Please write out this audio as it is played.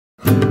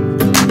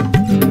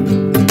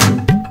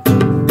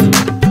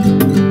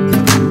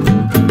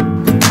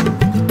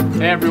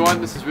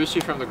everyone, this is Rishi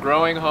from the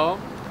Growing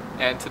Home,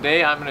 and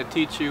today I'm going to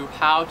teach you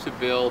how to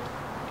build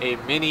a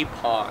mini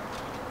pond.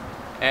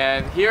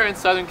 And here in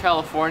Southern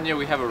California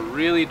we have a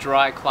really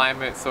dry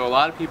climate, so a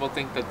lot of people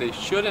think that they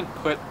shouldn't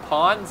put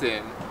ponds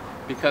in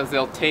because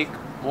they'll take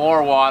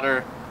more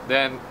water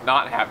than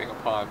not having a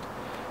pond.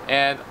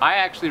 And I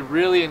actually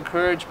really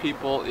encourage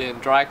people in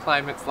dry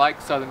climates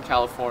like Southern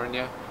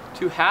California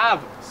to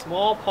have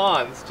small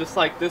ponds just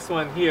like this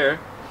one here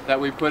that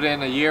we put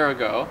in a year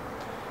ago,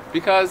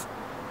 because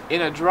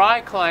in a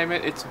dry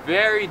climate it's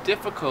very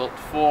difficult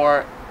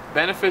for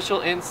beneficial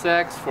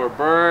insects, for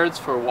birds,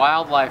 for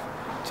wildlife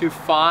to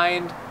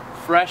find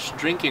fresh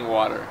drinking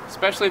water.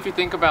 Especially if you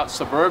think about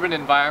suburban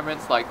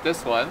environments like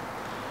this one,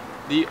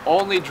 the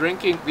only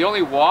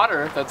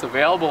water that's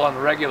available on a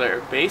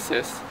regular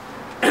basis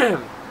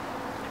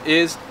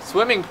is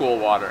swimming pool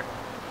water.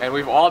 And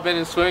we've all been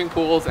in swimming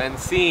pools and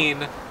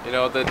seen, you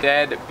know, the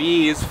dead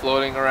bees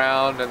floating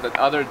around and the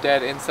other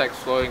dead insects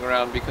floating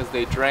around because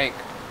they drank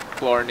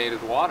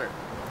chlorinated water.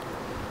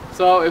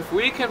 So if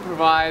we can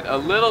provide a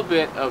little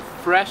bit of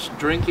fresh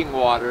drinking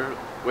water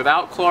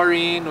without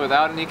chlorine,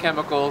 without any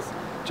chemicals,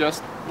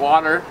 just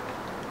water,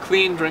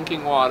 clean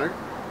drinking water,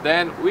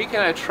 then we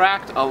can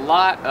attract a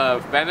lot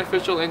of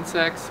beneficial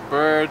insects,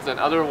 birds, and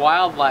other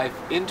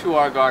wildlife into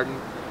our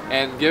garden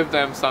and give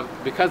them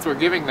because we're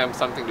giving them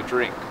something to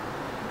drink.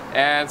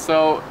 And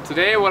so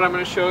today what I'm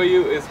going to show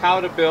you is how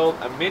to build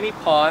a mini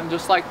pond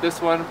just like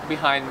this one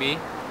behind me.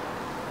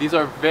 These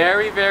are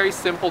very, very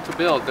simple to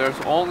build. There's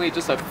only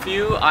just a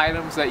few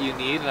items that you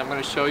need, and I'm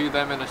going to show you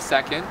them in a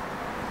second.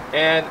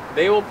 And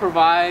they will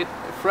provide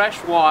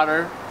fresh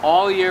water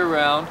all year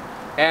round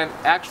and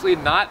actually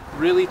not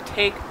really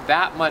take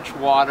that much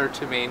water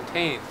to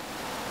maintain.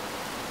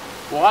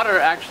 Water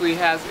actually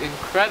has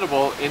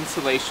incredible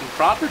insulation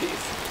properties.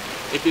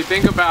 If you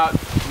think about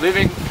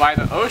living by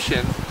the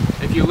ocean,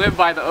 if you live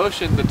by the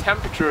ocean, the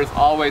temperature is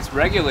always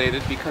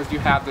regulated because you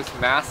have this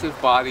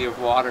massive body of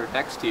water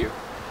next to you.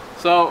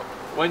 So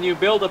when you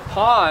build a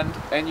pond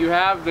and you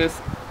have this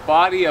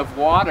body of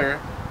water,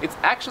 it's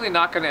actually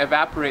not going to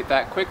evaporate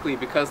that quickly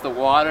because the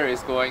water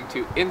is going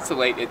to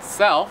insulate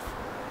itself.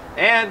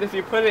 And if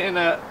you put it in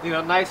a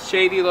nice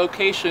shady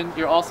location,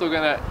 you're also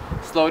going to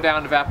slow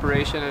down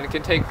evaporation, and it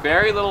can take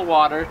very little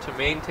water to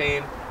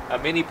maintain a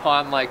mini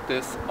pond like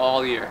this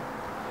all year.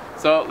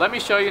 So let me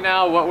show you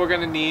now what we're going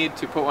to need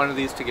to put one of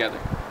these together.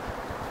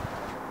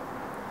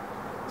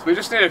 So we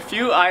just need a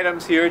few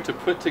items here to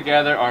put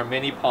together our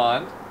mini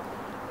pond.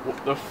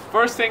 The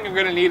first thing you're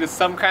going to need is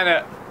some kind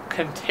of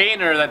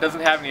container that doesn't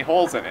have any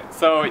holes in it.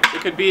 So it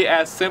could be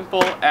as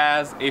simple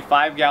as a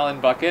 5-gallon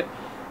bucket,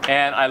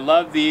 and I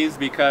love these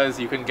because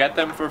you can get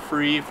them for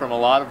free from a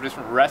lot of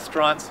different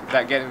restaurants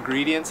that get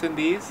ingredients in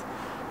these.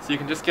 So you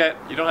can just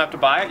you don't have to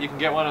buy it, you can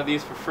get one of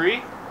these for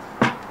free.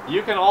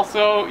 You can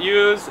also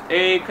use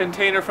a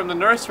container from the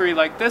nursery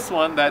like this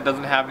one that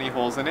doesn't have any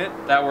holes in it.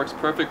 That works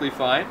perfectly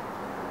fine.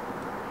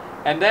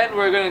 And then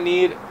we're going to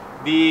need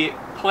the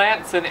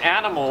plants and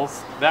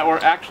animals that we're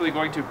actually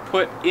going to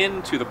put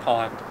into the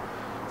pond.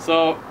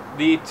 So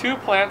the two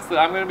plants that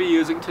I'm going to be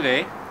using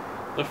today,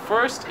 the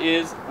first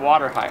is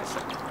water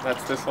hyacinth.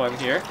 That's this one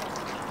here.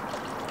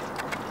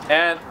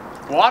 And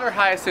water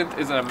hyacinth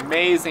is an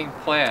amazing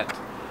plant.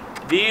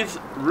 These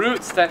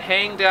roots that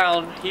hang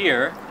down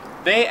here,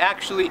 they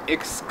actually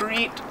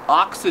excrete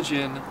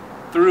oxygen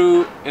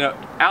through,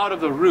 out of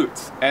the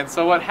roots. And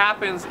so what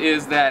happens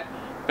is that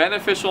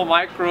beneficial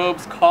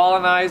microbes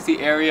colonize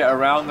the area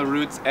around the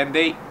roots, and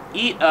they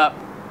eat up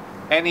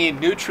any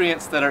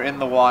nutrients that are in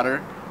the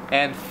water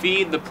and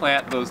feed the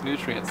plant those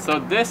nutrients. So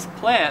this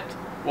plant,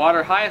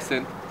 water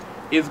hyacinth,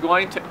 is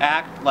going to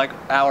act like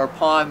our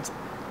pond's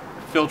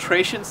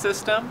filtration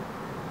system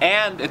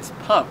and its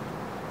pump.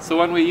 So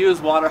when we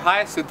use water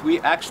hyacinth,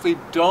 we actually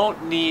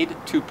don't need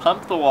to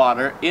pump the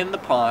water in the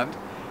pond,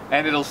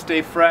 and it'll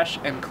stay fresh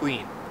and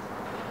clean.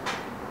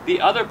 The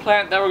other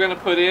plant that we're going to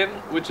put in,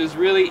 which is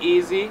really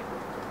easy,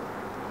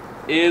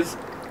 is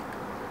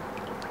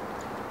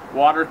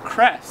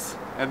watercress.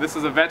 And this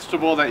is a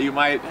vegetable that you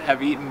might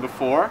have eaten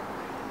before.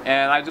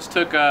 And I just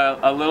took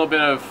a little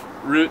bit of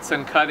roots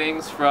and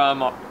cuttings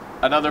from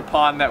another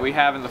pond that we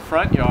have in the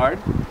front yard.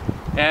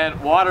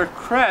 And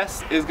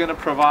watercress is going to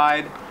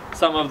provide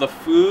some of the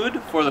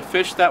food for the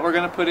fish that we're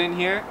going to put in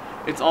here.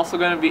 It's also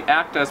going to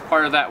act as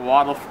part of that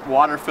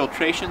water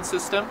filtration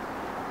system.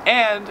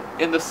 And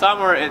in the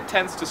summer it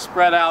tends to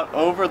spread out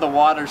over the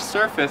water's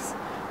surface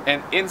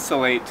and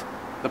insulate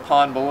the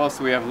pond below,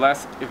 so we have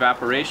less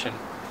evaporation.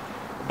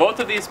 Both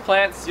of these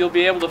plants you'll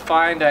be able to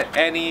find at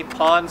any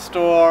pond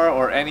store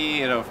or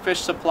any fish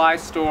supply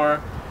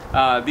store.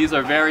 These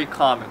are very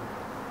common.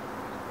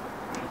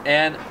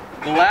 And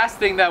the last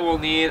thing that we'll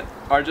need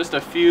are just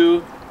a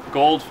few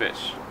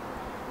goldfish.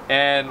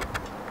 And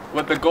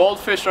what the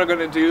goldfish are going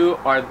to do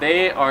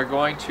they are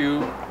going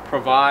to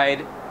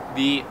provide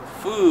the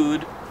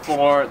food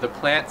for the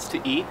plants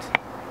to eat,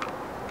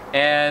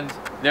 and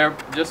they're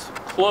just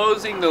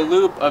closing the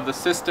loop of the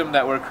system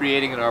that we're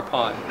creating in our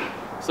pond.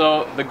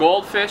 So the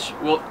goldfish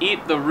will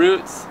eat the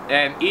roots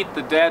and eat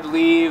the dead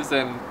leaves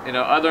and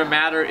other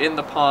matter in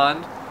the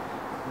pond.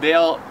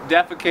 They'll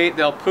defecate,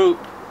 they'll poop.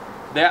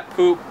 That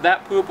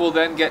poop will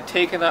then get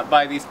taken up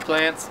by these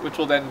plants, which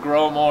will then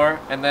grow more,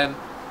 and then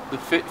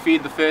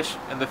feed the fish,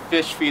 and the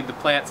fish feed the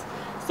plants.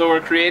 So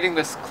we're creating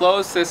this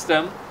closed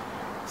system.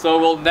 So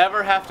we'll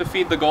never have to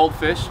feed the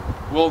goldfish.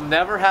 We'll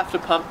never have to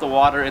pump the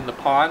water in the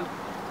pond.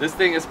 This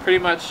thing is pretty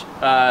much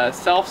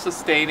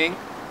self-sustaining.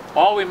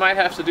 All we might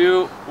have to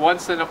do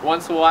once in a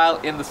while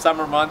in the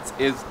summer months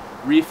is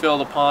refill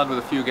the pond with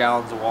a few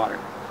gallons of water.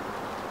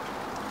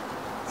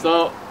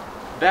 So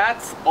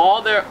that's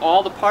all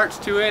the parts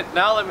to it.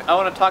 Now I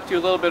want to talk to you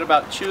a little bit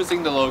about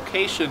choosing the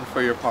location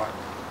for your pond.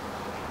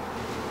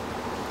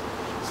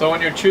 So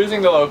when you're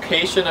choosing the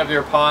location of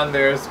your pond,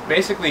 there's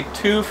basically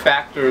two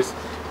factors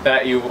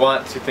that you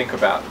want to think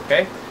about,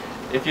 okay?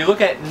 If you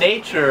look at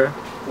nature,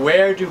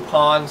 where do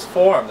ponds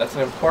form? That's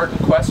an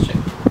important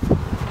question.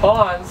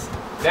 Ponds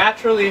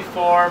naturally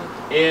form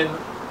in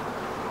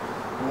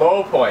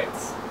low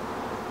points.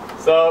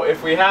 So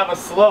if we have a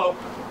slope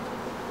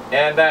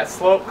and that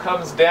slope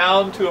comes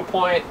down to a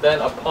point, then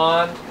a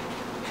pond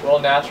will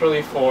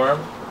naturally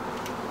form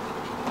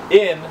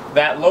in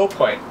that low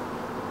point.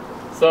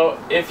 So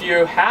if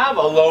you have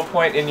a low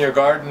point in your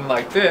garden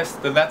like this,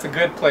 then that's a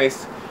good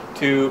place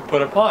to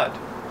put a pond.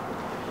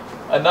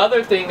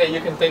 Another thing that you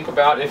can think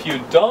about if you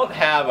don't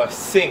have a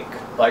sink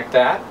like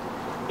that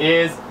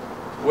is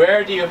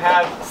where do you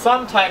have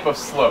some type of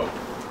slope.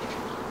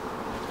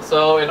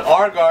 So in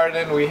our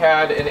garden we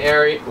had an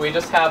area, we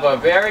just have a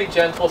very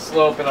gentle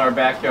slope in our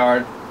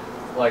backyard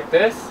like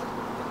this,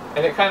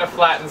 and it kind of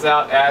flattens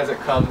out as it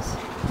comes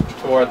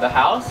toward the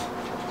house.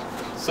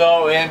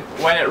 So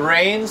when it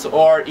rains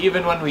or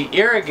even when we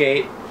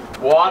irrigate,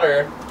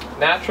 water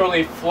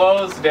naturally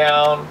flows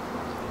down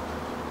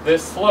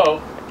this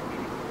slope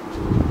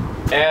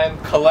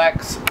and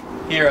collects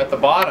here at the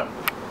bottom.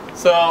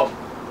 So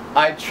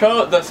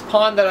this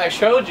pond that I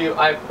showed you,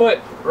 I put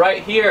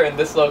right here in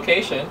this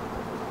location.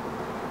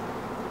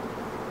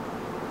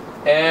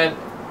 And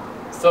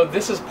so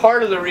this is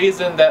part of the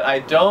reason that I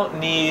don't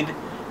need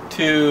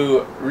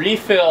to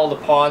refill the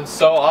pond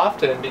so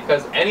often,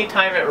 because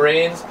anytime it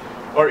rains,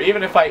 or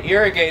even if I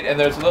irrigate and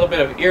there's a little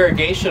bit of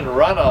irrigation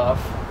runoff,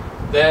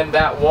 then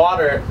that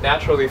water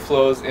naturally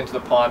flows into the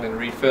pond and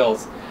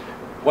refills.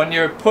 When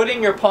you're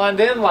putting your pond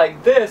in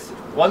like this,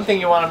 one thing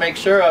you want to make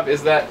sure of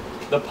is that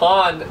the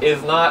pond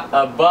is not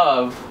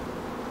above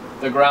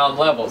the ground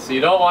level. So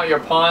you don't want your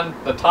pond,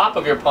 the top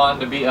of your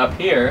pond, to be up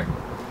here,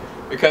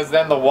 because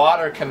then the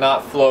water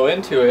cannot flow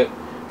into it.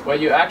 What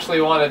you actually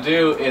want to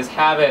do is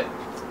have it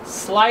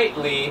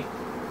slightly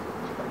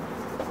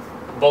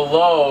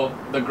below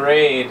the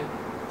grade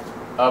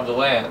of the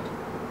land.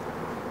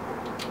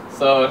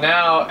 So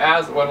now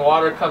when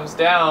water comes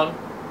down,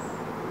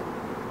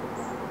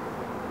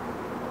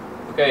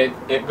 okay,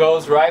 it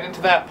goes right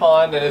into that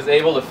pond and is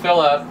able to fill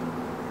up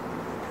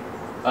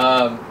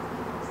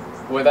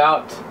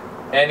without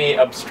any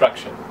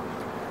obstruction.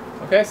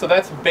 Okay, so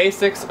that's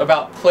basics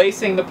about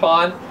placing the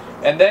pond,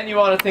 and then you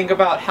want to think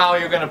about how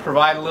you're going to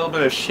provide a little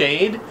bit of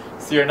shade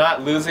so you're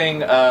not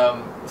losing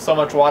so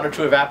much water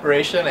to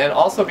evaporation, and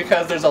also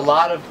because there's a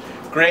lot of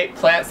great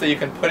plants that you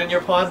can put in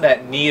your pond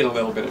that need a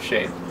little bit of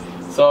shade.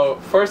 So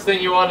first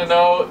thing you want to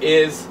know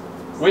is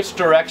which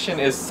direction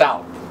is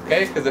south,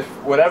 okay? Because if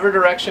whatever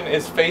direction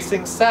is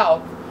facing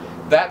south,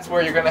 that's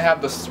where you're going to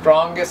have the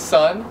strongest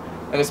sun,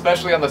 and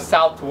especially on the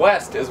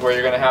southwest is where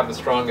you're going to have the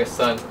strongest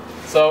sun.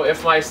 So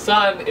if my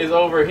sun is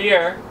over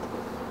here,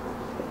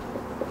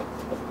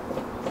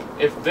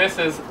 if this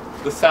is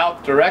the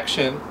south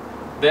direction,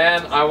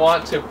 then I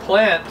want to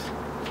plant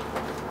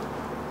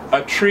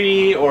a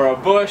tree or a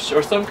bush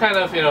or some kind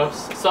of,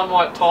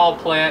 somewhat tall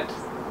plant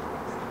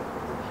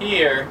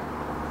here,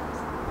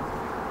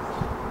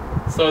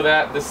 so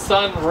that the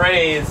sun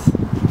rays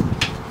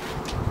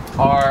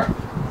are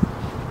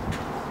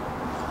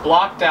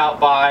blocked out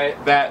by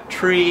that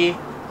tree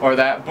or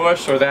that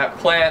bush or that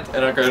plant,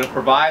 and are going to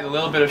provide a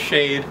little bit of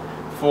shade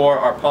for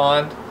our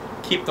pond,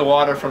 keep the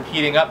water from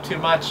heating up too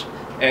much,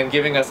 and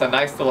giving us a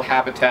nice little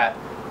habitat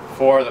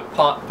for the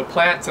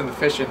plants and the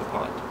fish in the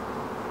pond.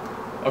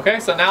 Okay,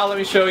 so now let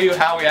me show you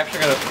how we're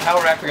actually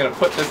going to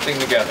put this thing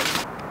together.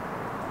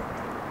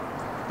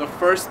 The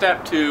first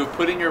step to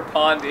putting your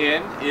pond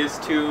in is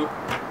to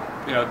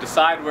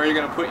decide where you're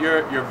going to put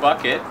your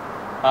bucket.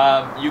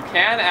 You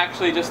can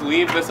actually just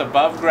leave this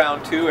above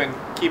ground too and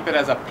keep it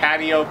as a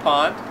patio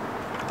pond.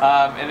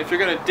 And if you're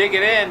going to dig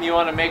it in, you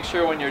want to make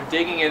sure when you're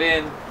digging it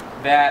in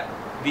that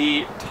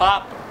the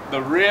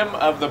rim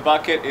of the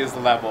bucket is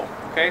level.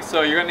 Okay,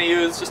 so you're going to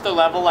use just a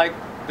level like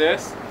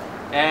this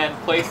and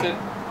place it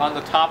on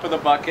the top of the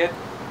bucket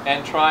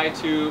and try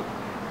to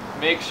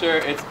make sure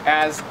it's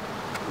as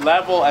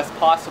level as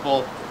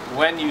possible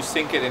when you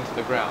sink it into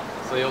the ground.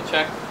 So you'll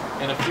check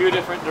in a few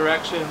different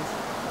directions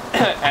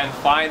and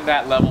find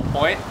that level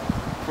point.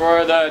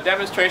 For the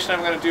demonstration I'm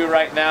going to do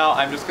right now,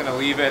 I'm just going to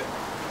leave it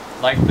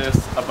like this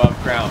above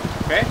ground.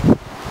 Okay?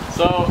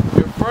 So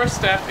your first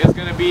step is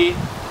going to be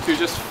to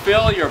just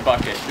fill your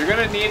bucket. You're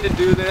going to need to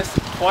do this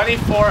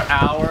 24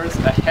 hours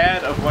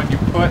ahead of when you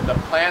put the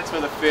plants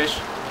or the fish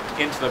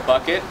into the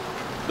bucket.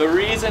 The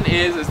reason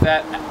is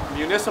that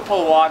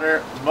municipal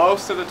water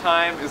most of the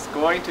time is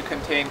going to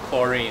contain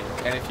chlorine,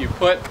 and if you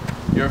put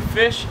your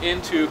fish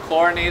into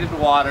chlorinated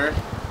water,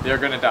 they're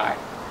going to die.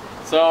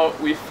 So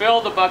we fill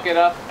the bucket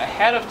up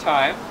ahead of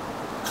time,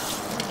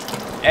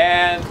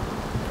 and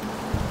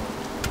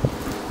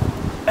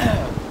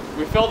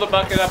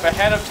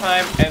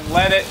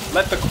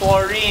let the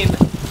chlorine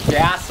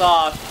gas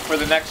off for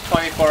the next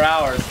 24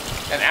 hours.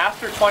 And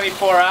after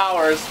 24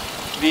 hours,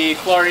 the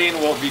chlorine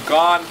will be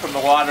gone from the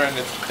water, and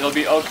it'll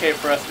be okay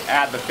for us to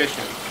add the fish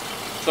in.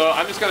 So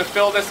I'm just going to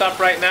fill this up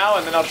right now,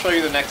 and then I'll show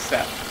you the next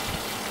step.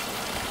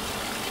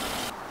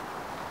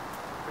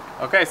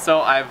 Okay,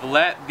 so I've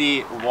let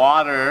the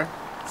water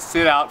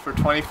sit out for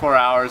 24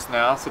 hours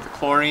now, so the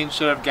chlorine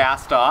should have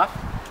gassed off.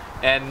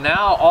 And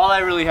now all I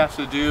really have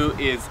to do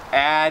is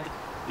add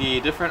the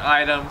different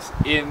items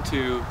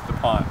into the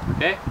pond,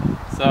 okay?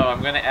 So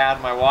I'm going to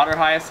add my water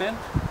hyacinth.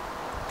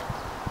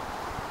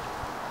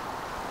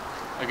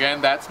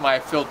 Again, that's my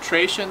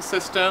filtration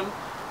system.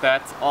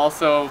 That's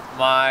also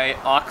my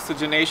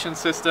oxygenation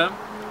system.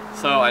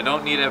 So I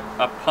don't need a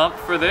pump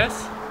for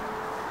this.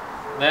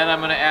 Then I'm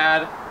going to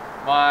add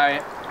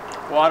my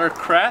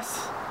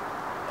watercress,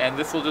 and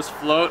this will just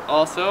float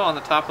also on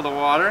the top of the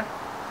water.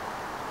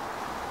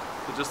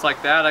 So just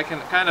like that, I can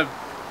kind of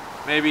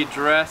maybe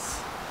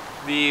dress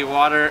the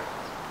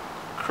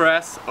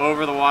watercress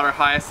over the water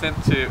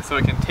hyacinth so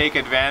it can take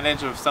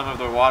advantage of some of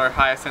the water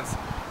hyacinth's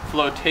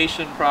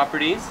flotation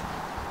properties.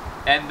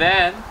 And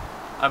then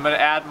I'm going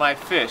to add my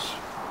fish.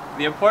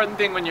 The important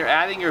thing when you're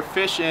adding your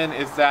fish in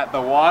is that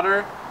the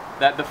water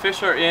that the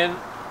fish are in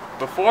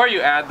before you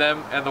add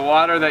them and the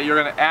water that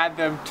you're going to add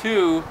them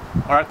to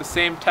are at the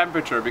same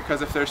temperature,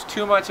 because if there's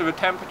too much of a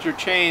temperature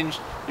change,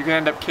 you can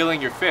end up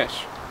killing your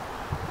fish.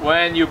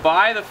 When you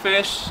buy the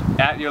fish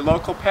at your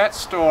local pet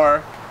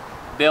store,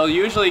 they'll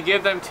usually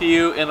give them to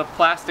you in a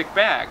plastic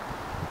bag.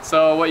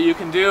 So what you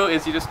can do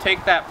is you just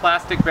take that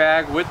plastic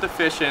bag with the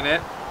fish in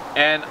it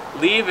and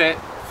leave it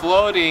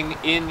floating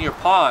in your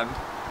pond.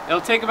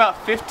 It'll take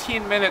about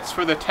 15 minutes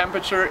for the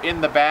temperature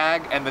in the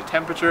bag and the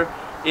temperature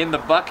in the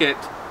bucket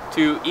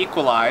to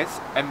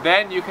equalize, and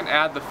then you can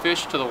add the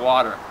fish to the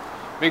water.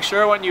 Make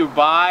sure when you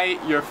buy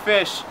your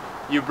fish,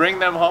 you bring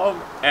them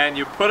home and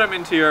you put them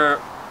into your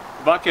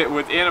bucket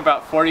within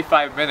about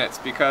 45 minutes,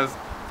 because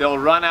they'll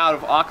run out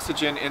of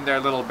oxygen in their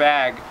little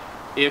bag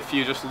if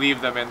you just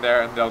leave them in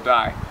there, and they'll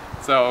die.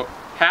 So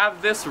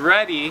have this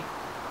ready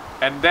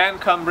and then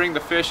come bring the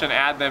fish and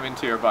add them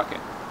into your bucket.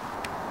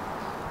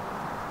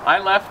 I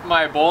left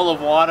my bowl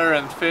of water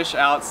and fish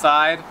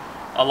outside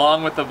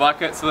along with the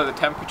bucket so that the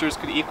temperatures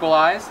could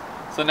equalize.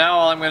 So now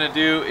all I'm going to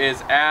do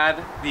is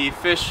add the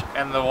fish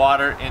and the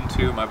water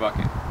into my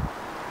bucket.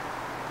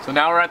 So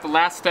now we're at the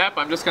last step.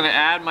 I'm just going to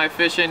add my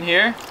fish in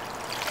here.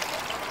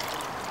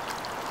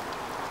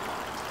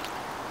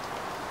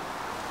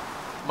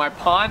 My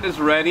pond is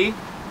ready.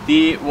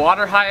 The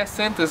water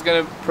hyacinth is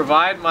going to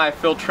provide my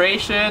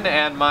filtration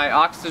and my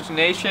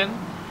oxygenation.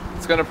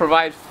 It's going to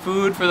provide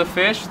food for the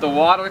fish. The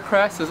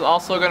watercress is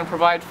also going to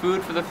provide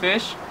food for the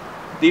fish.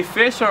 The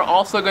fish are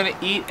also going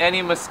to eat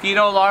any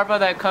mosquito larvae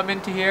that come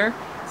into here,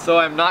 so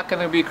I'm not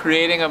going to be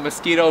creating a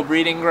mosquito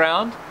breeding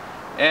ground.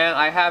 And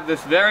I have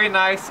this very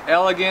nice,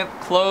 elegant,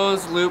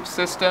 closed loop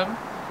system,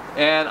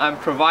 and I'm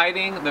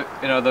providing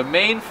the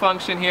main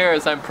function here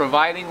is I'm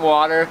providing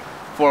water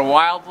for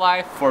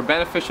wildlife, for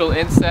beneficial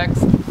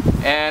insects,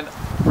 and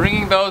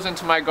bringing those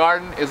into my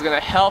garden is going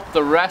to help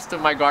the rest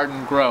of my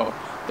garden grow.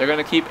 They're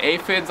going to keep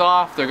aphids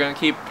off, they're going to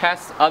keep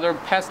other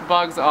pest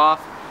bugs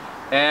off,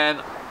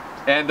 and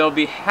they'll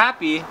be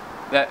happy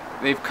that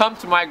they've come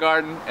to my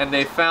garden and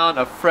they found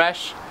a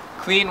fresh,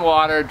 clean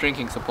water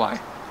drinking supply.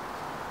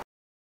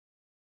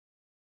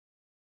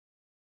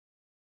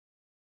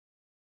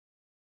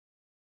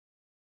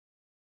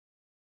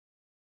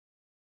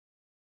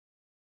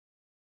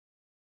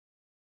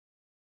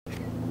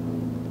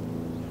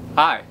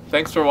 Hi,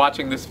 thanks for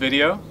watching this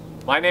video.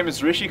 My name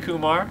is Rishi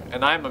Kumar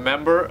and I'm a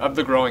member of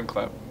the Growing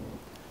Club.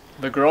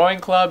 The Growing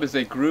Club is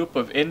a group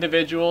of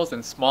individuals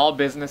and small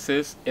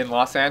businesses in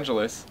Los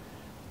Angeles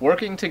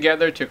working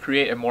together to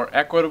create a more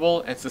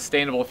equitable and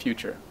sustainable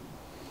future.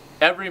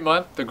 Every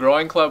month, the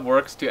Growing Club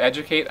works to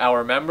educate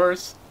our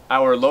members,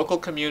 our local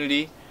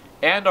community,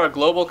 and our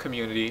global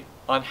community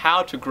on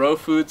how to grow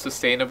food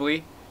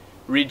sustainably,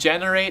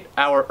 regenerate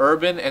our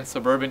urban and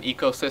suburban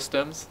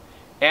ecosystems,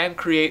 and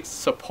create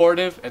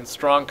supportive and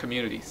strong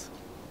communities.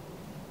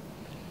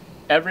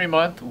 Every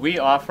month, we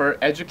offer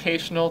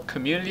educational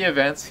community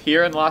events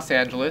here in Los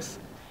Angeles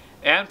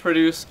and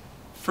produce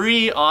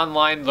free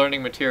online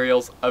learning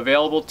materials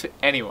available to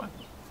anyone.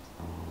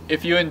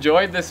 If you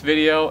enjoyed this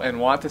video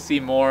and want to see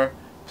more,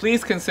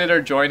 please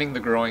consider joining the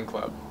Growing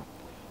Club.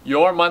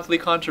 Your monthly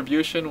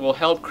contribution will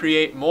help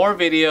create more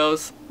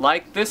videos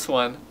like this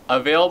one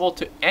available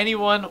to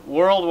anyone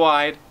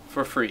worldwide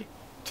for free.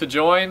 To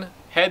join,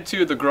 head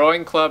to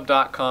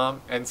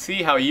thegrowingclub.com and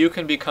see how you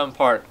can become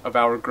part of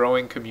our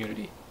growing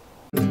community.